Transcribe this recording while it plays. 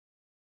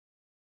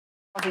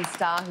Aussie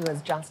star who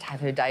has just had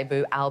her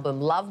debut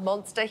album Love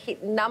Monster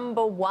hit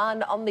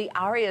 #1 on the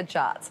ARIA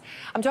charts.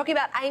 I'm talking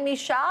about Amy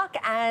Shark,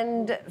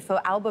 and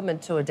for album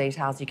and tour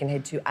details you can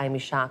head to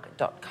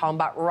amyshark.com.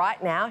 But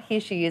right now,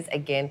 here she is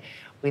again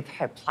with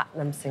her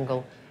platinum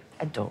single,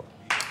 Adore.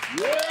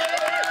 Yeah!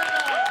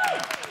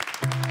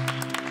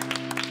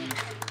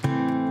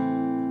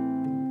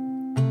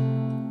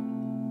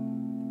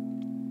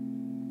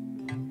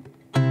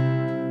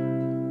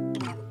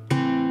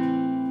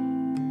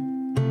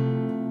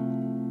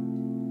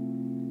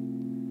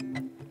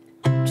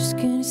 Just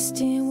gonna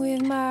stand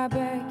with my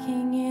back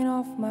hanging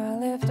off my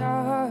left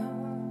arm.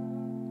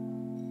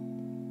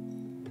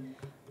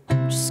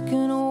 I'm just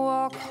gonna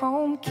walk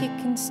home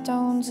kicking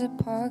stones at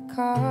parked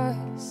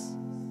cars.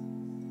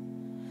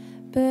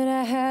 But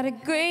I had a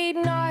great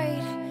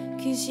night,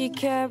 'cause you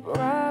kept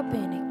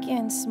rubbing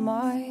against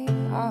my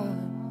arm.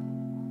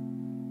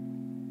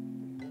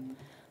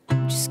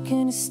 I'm just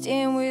gonna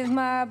stand with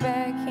my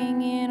back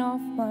hanging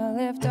off my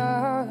left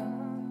arm.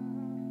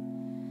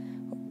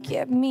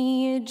 Get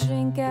me a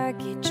drink, I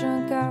get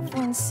drunk off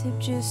one sip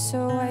just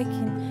so I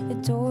can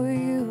adore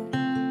you.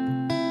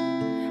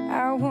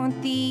 I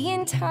want the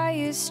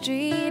entire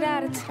street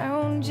out of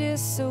town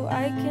just so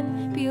I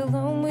can be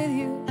alone with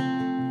you.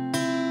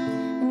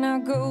 And I'll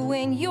go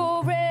when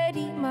you're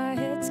ready, my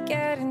head's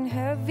getting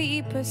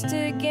heavy, pressed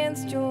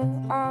against your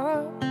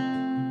arm.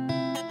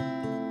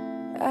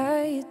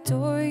 I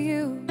adore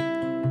you.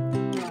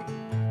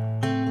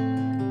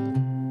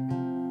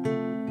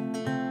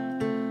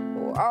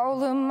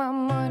 All of my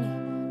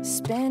money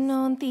spent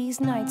on these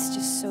nights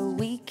just so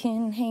we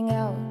can hang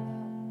out.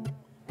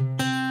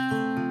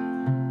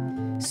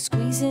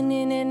 Squeezing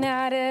in and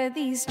out of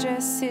these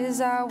dresses,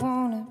 I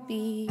wanna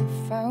be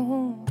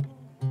found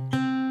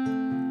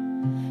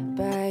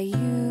by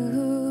you.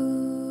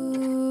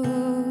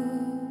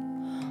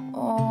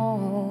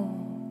 Oh,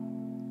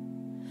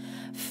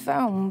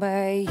 found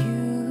by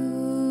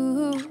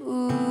you.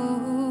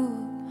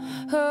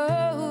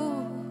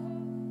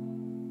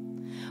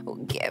 Oh,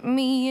 get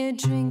me a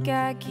drink,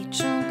 I get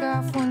drunk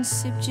off one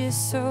sip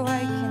just so I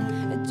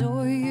can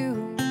adore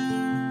you.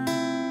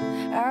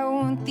 I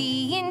want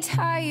the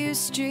entire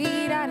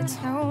street out of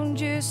town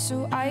just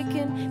so I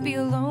can be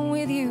alone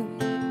with you.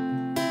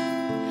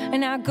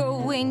 And I go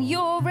when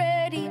you're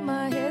ready,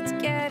 my head's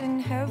getting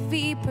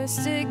heavy,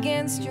 pressed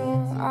against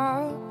your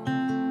arm,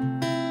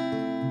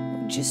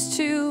 just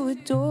to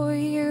adore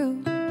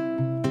you.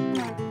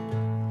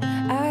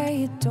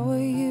 I adore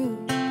you.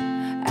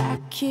 I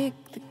kick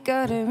the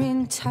gutter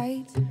in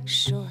tight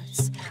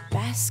shorts,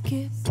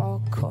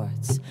 basketball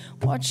courts.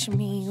 Watch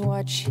me,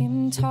 watch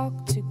him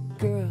talk to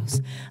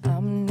girls.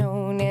 I'm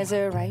known as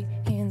a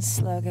right-hand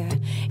slugger.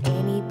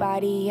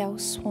 Anybody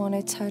else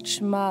wanna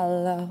touch my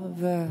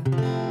lover?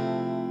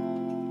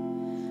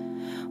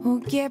 Oh,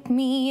 get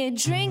me a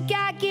drink,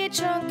 I get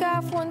drunk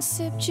off one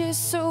sip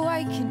just so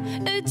I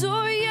can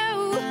adore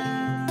you.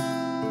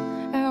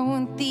 I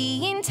want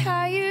the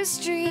entire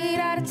street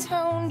out of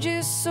town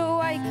just so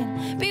I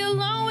can be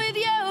alone with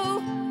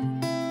you.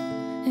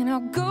 And I'll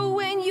go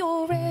when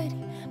you're ready,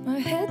 my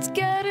head's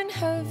getting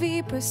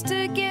heavy, pressed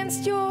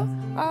against your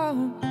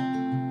arm,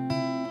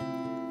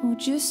 oh,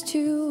 just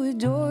to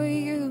adore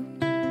you.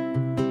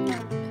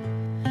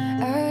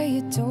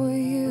 I adore you.